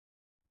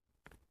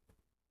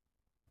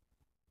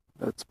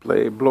Let's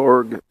play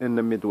Blorg in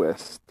the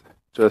Midwest,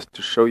 just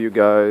to show you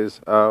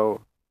guys how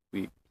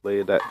we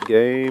play that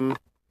game.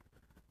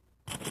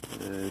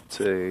 It's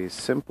a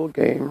simple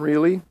game,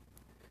 really.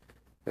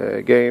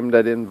 A game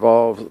that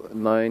involves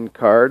 9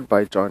 cards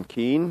by John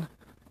Kean.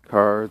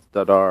 Cards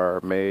that are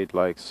made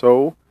like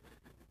so.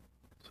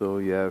 So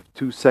you have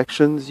 2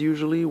 sections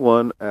usually.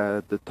 One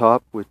at the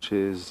top, which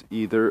is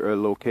either a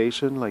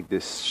location like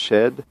this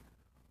shed,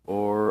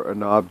 or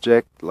an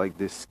object like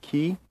this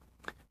key.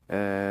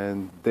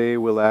 And they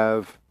will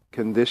have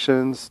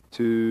conditions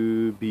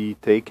to be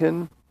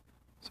taken.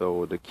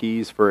 So the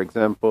keys, for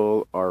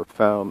example, are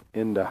found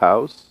in the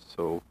house.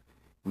 So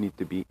you need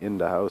to be in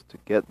the house to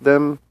get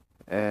them,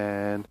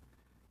 and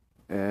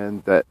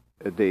that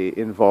they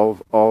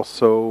involve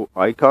also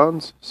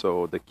icons.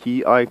 So the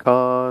key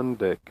icon,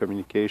 the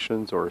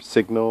communications or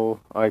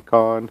signal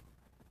icon,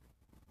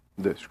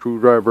 the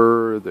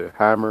screwdriver, the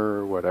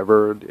hammer,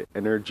 whatever, the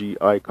energy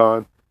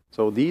icon.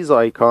 So these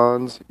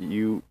icons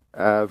you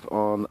have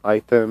on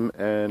item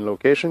and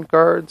location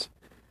cards,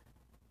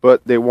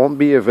 but they won't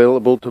be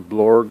available to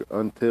Blorg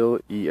until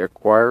he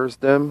acquires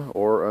them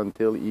or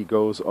until he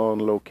goes on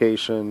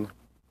location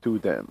to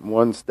them.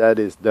 Once that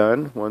is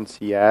done, once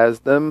he has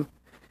them,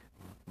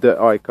 the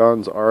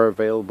icons are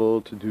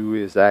available to do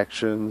his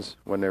actions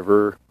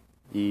whenever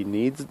he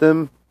needs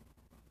them,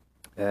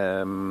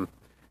 and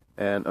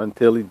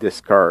until he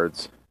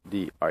discards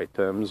the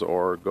items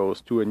or goes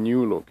to a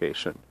new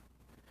location.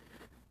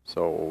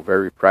 So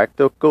very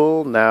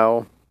practical.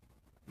 Now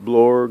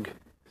Blorg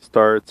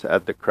starts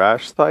at the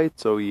crash site,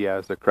 so he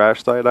has the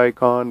crash site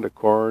icon, the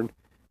corn,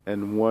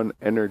 and 1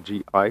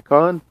 energy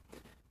icon.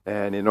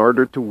 And in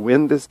order to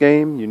win this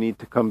game, you need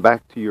to come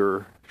back to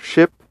your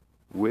ship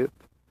with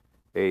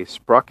a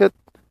sprocket,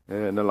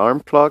 an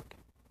alarm clock,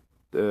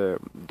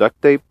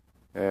 duct tape,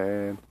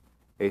 and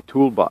a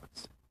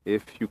toolbox.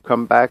 If you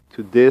come back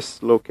to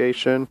this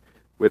location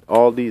with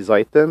all these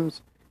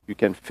items, you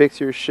can fix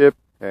your ship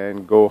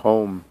and go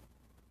home.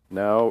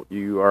 Now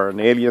you are an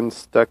alien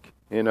stuck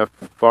in a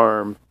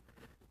farm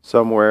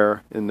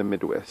somewhere in the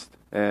Midwest.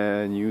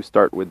 And you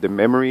start with the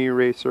memory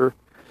eraser,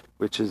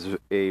 which is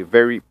a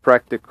very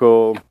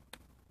practical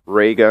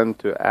ray gun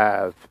to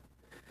have.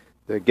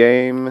 The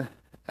game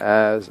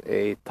has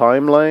a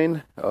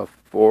timeline of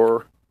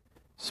 4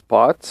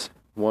 spots.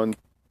 1,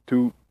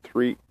 2,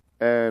 3,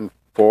 and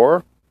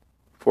 4.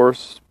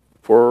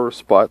 Four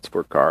spots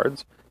for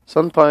cards.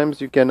 Sometimes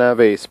you can have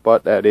a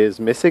spot that is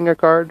missing a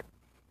card.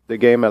 The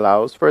game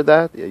allows for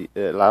that. It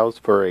allows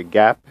for a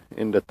gap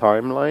in the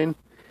timeline.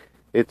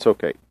 It's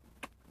okay.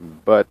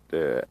 But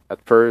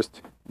at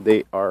first,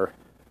 they are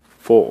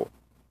full.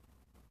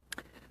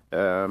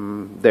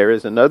 There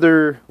is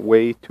another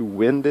way to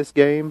win this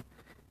game,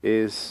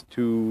 is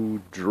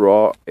to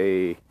draw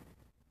a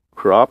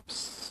crop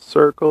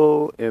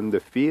circle in the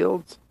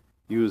fields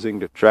using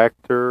the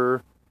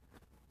tractor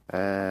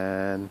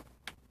and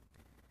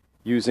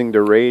using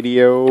the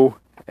radio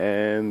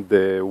and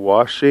the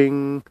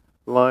washing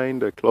line,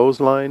 the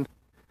clothesline.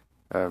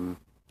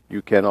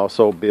 You can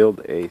also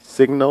build a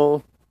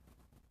signal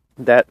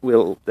that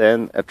will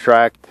then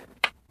attract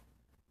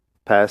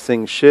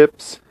passing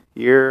ships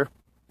here,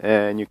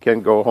 and you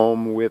can go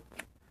home with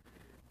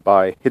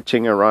by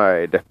hitching a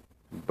ride.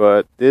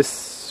 But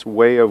this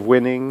way of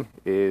winning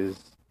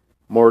is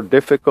more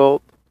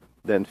difficult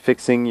than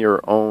fixing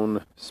your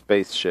own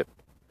spaceship.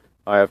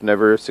 I have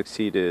never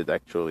succeeded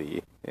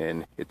actually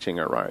in hitching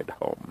a ride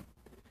home.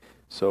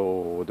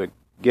 So the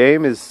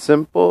game is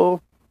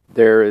simple.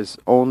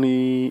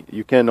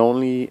 You can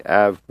only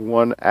have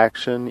 1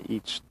 action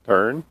each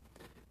turn.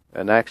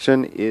 An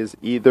action is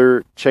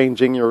either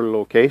changing your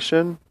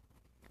location,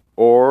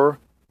 or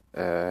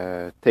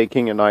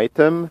taking an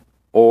item,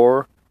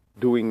 or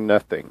doing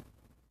nothing.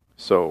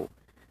 So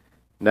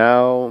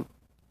now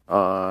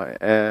I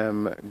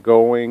am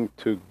going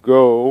to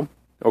go.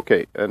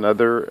 Okay,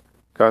 another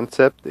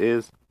concept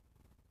is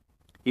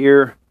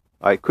here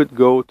I could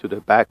go to the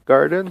back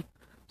garden,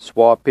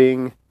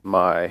 swapping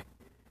my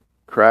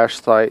crash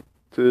site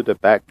to the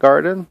back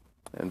garden,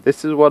 and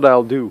this is what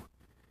I'll do.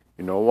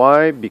 You know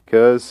why?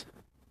 Because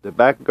the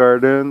back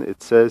garden,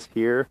 it says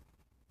here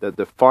that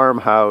the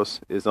farmhouse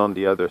is on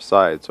the other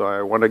side. So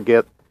I want to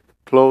get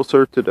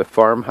closer to the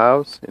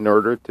farmhouse in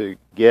order to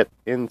get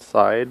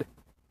inside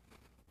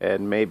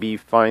and maybe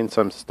find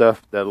some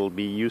stuff that'll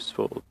be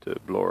useful to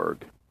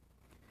Blorg.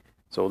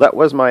 So that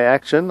was my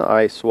action.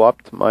 I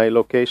swapped my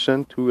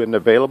location to an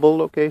available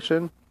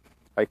location.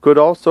 I could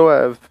also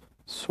have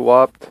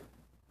swapped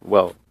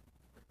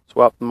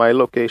my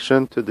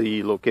location to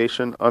the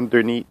location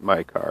underneath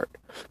my card.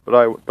 But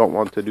I don't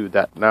want to do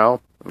that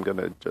now. I'm going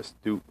to just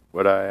do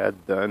what I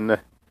had done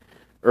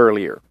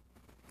earlier.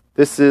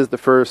 This is the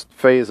first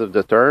phase of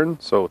the turn,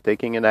 so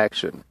taking an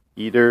action.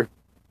 Either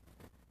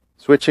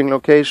switching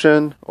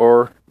location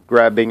or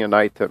grabbing an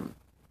item.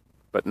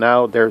 But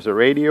now there's a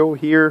radio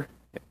here,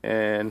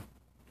 and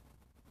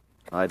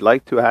I'd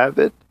like to have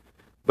it,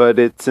 but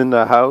it's in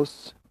the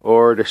house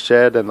or the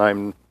shed, and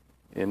I'm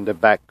in the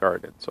back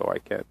garden, so I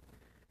can't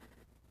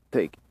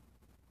take it.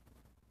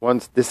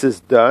 Once this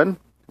is done,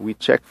 we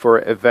check for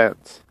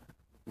events.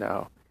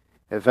 Now,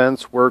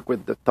 events work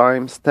with the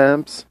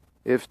timestamps.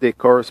 If they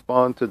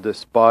correspond to the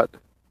spot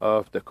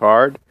of the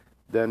card,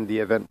 then the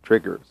event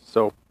triggers.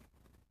 So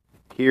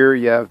here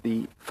you have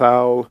the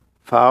foul,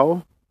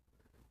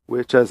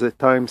 which has a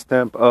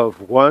timestamp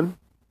of 1,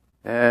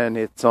 and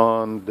it's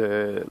on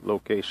the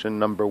location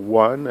number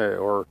 1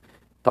 or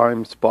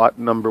time spot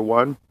number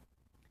 1.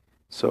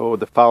 So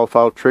the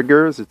foul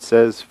triggers. It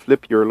says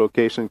flip your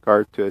location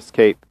card to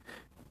escape.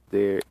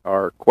 They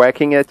are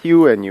quacking at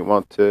you and you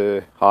want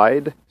to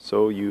hide.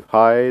 So you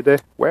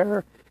hide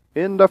where?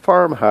 In the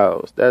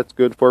farmhouse. That's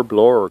good for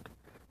Blorg.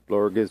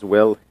 Blorg is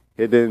well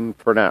hidden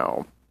for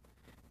now.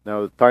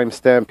 Now the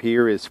timestamp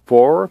here is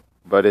 4,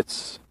 but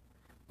it's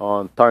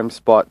on time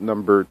spot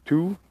number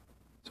 2.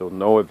 So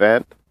no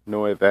event.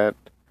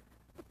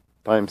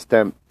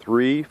 Timestamp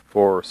 3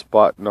 for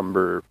spot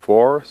number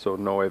 4. So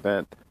no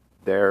event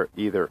there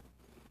either.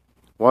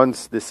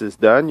 Once this is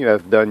done, you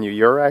have done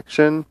your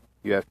action.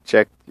 You have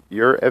checked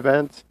your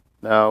events.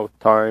 Now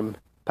time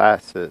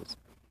passes.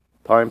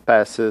 Time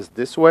passes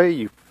this way.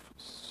 You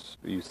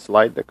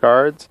slide the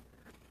cards.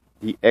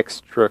 The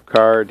extra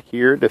card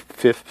here, the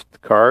 5th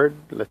card,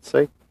 let's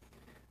say,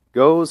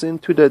 goes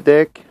into the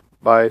deck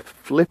by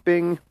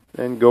flipping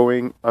and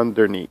going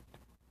underneath.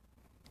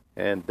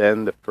 And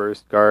then the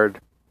first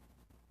card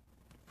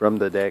from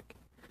the deck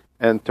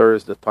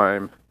enters the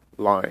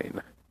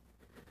timeline.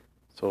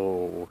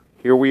 So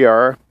here we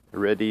are,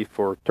 ready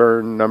for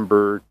turn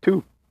number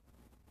 2.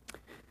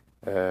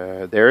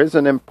 There is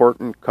an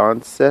important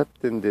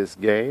concept in this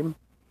game,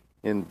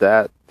 in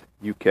that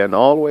you can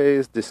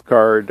always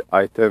discard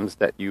items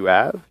that you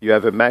have. You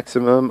have a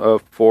maximum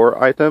of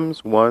 4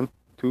 items, 1,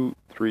 2,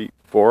 3,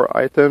 4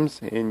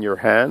 items in your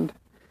hand,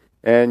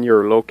 and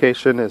your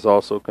location is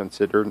also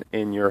considered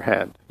in your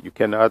hand. You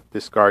cannot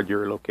discard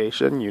your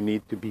location. You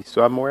need to be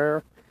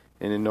somewhere,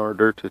 and in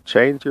order to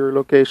change your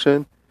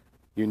location,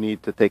 you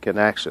need to take an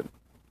action.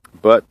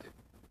 But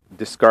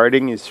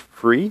discarding is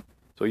free,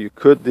 so you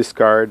could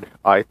discard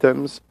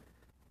items.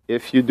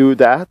 If you do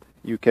that,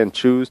 you can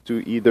choose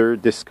to either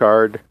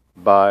discard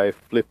by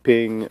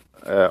flipping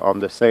on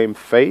the same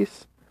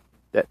face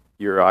that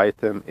your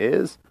item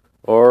is,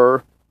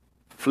 or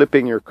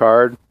flipping your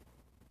card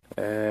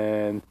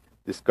and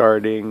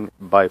discarding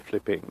by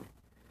flipping.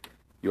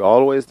 You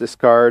always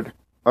discard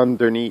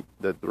underneath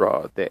the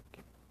draw deck.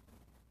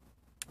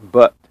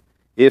 But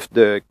if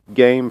the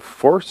game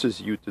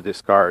forces you to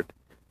discard,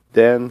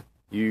 then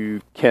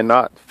you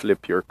cannot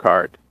flip your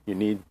card. You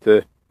need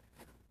to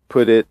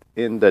put it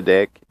in the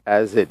deck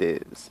as it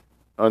is,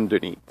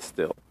 underneath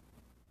still.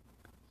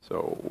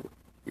 So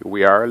here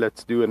we are.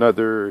 Let's do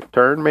another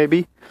turn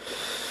maybe.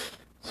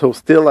 So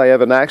still I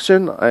have an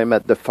action. I'm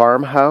at the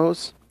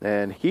farmhouse,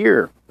 and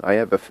here I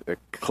have a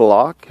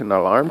clock, an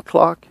alarm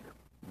clock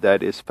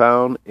that is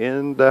found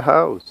in the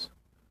house.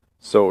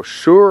 So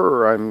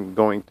sure, I'm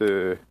going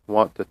to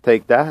want to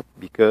take that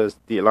because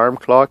the alarm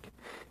clock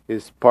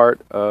is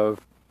part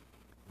of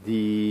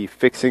the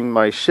fixing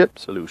my ship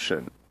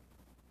solution.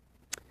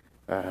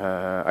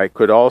 I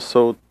could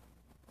also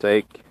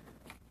take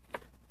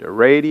the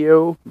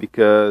radio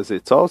because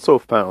it's also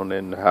found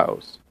in the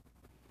house.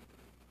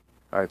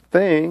 I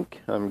think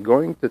I'm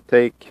going to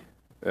take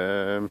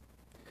the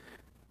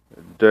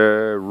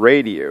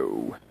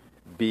radio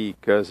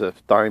because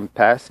of time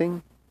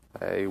passing.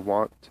 I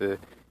want to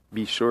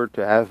be sure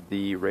to have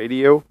the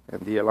radio,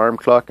 and the alarm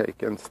clock I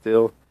can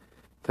still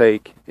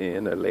take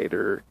in a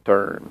later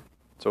turn.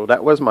 So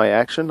that was my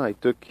action. I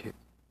took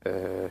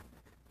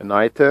an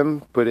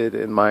item, put it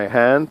in my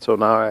hand, so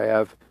now I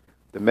have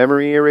the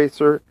memory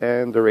eraser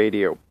and the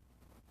radio.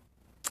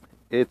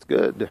 It's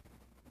good.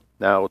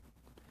 Now,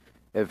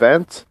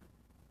 event,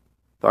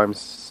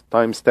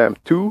 timestamp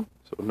 2,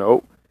 so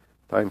no.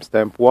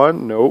 Timestamp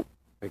 1, no.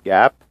 A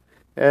gap,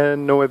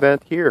 and no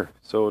event here,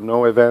 so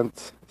no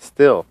event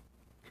still.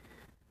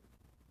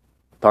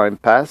 Time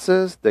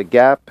passes, the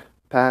gap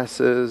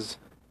passes,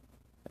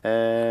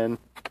 and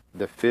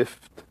the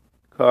 5th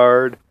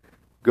card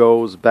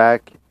goes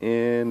back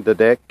in the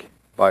deck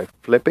by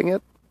flipping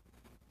it.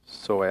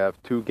 So I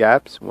have 2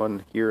 gaps,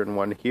 one here and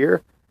one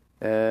here,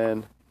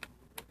 and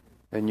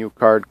a new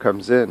card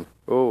comes in.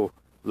 Oh,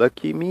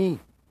 lucky me.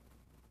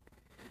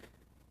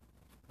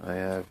 I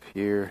have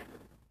here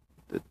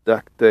the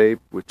duct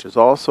tape, which is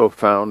also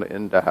found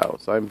in the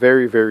house. I'm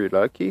very, very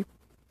lucky.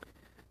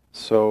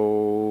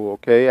 So,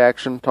 okay,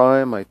 action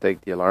time. I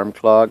take the alarm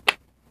clock,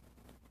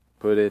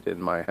 put it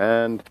in my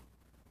hand.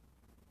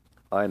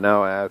 I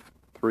now have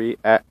 3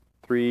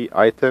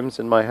 items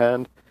in my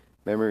hand.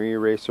 Memory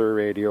eraser,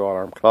 radio,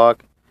 alarm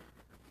clock.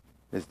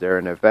 Is there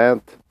an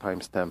event?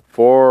 Timestamp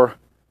 4.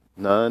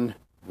 None.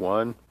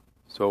 1.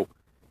 So,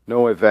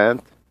 no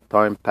event.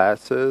 Time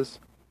passes.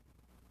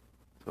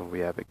 So we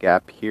have a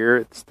gap here.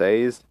 It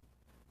stays.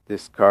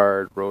 This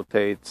card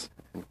rotates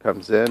and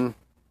comes in.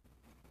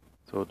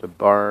 So the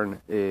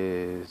barn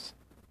is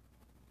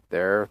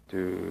there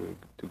to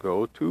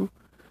go to.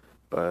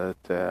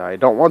 But I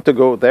don't want to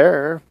go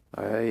there.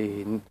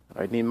 I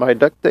need my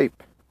duct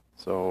tape.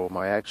 So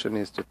my action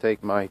is to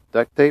take my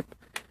duct tape.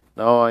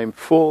 Now I'm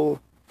full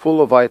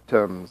of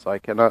items. I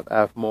cannot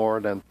have more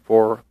than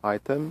 4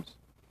 items.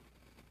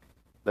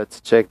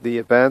 Let's check the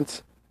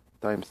events.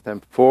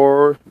 Timestamp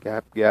 4,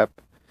 gap,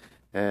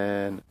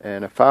 and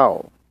a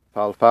foul.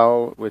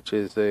 Foul, which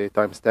is a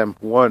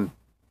timestamp 1.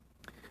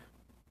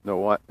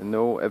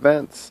 No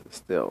events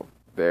still.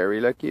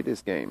 Very lucky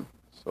this game.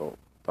 So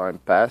time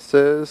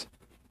passes.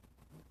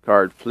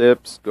 Card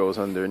flips, goes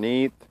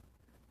underneath.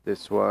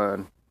 This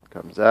one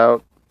comes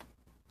out.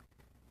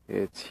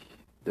 It's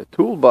the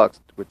toolbox,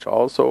 which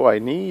also I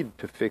need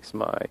to fix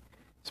my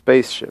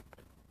spaceship.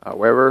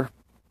 However,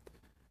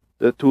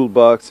 the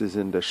toolbox is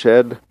in the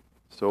shed,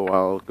 so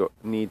I'll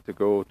need to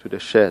go to the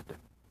shed.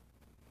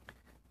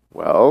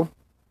 Well,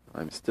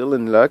 I'm still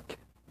in luck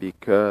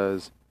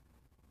because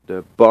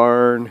the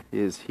barn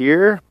is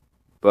here,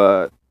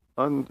 but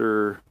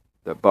under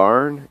the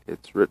barn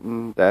it's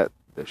written that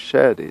the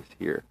shed is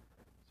here.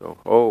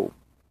 So,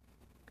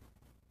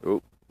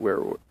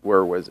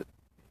 where was it?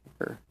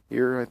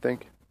 Here, I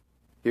think.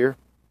 Here,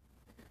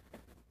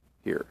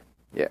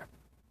 yeah.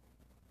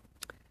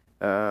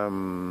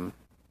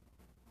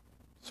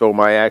 So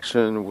my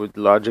action would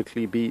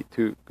logically be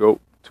to go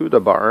to the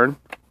barn.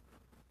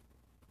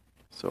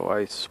 So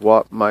I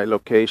swap my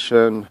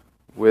location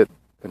with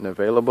an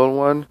available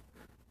one.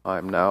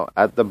 I'm now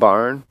at the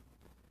barn,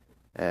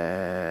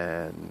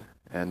 and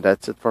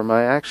that's it for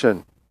my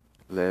action.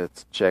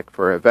 Let's check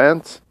for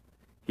events.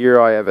 Here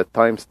I have a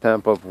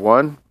timestamp of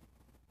 1,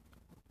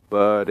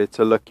 but it's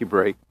a lucky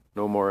break.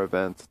 No more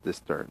events this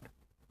turn.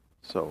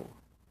 So,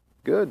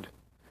 good.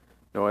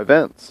 No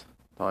events.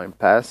 Time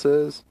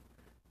passes.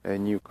 A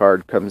new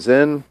card comes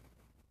in.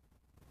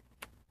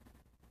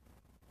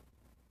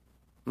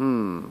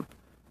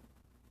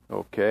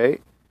 Okay.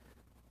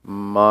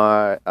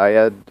 I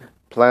had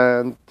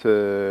planned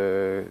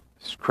to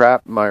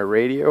scrap my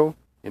radio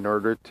in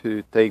order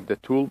to take the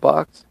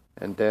toolbox,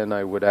 and then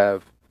I would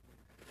have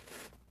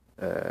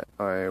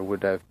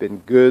been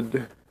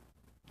good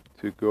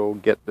to go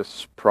get the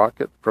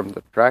sprocket from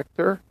the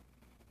tractor.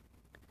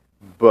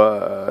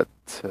 But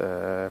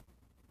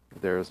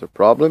there's a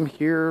problem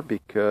here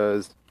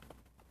because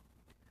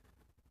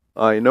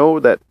I know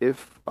that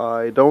if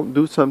I don't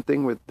do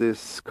something with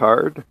this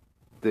card,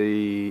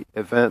 the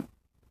event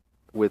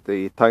with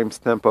a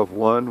timestamp of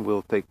 1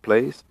 will take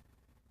place,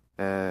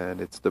 and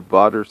it's the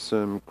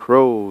bothersome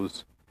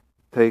crows.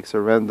 Takes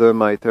a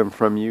random item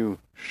from you,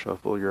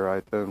 shuffle your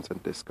items,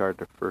 and discard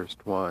the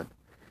first one.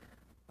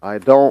 I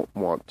don't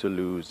want to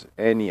lose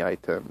any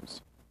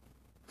items.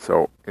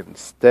 So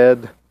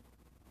instead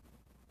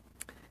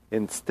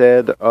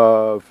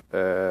of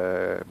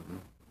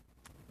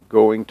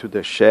going to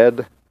the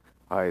shed,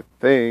 I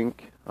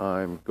think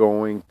I'm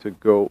going to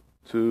go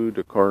to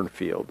the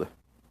cornfield.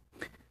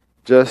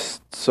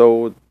 Just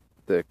so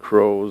the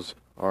crows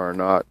are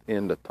not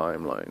in the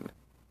timeline.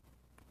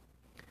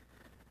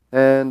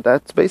 And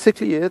that's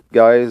basically it,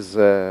 guys.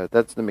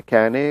 That's the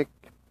mechanic.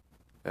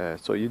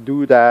 So you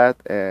do that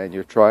and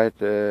you try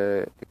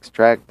to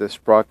extract the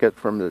sprocket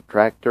from the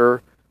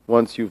tractor.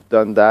 Once you've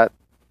done that,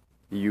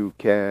 you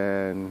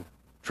can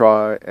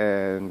try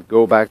and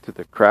go back to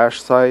the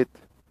crash site,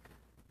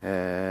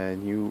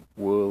 and you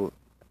will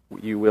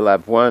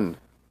have won.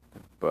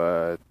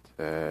 But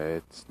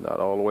it's not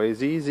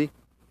always easy.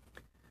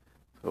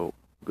 So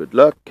good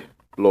luck,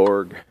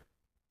 Blorg.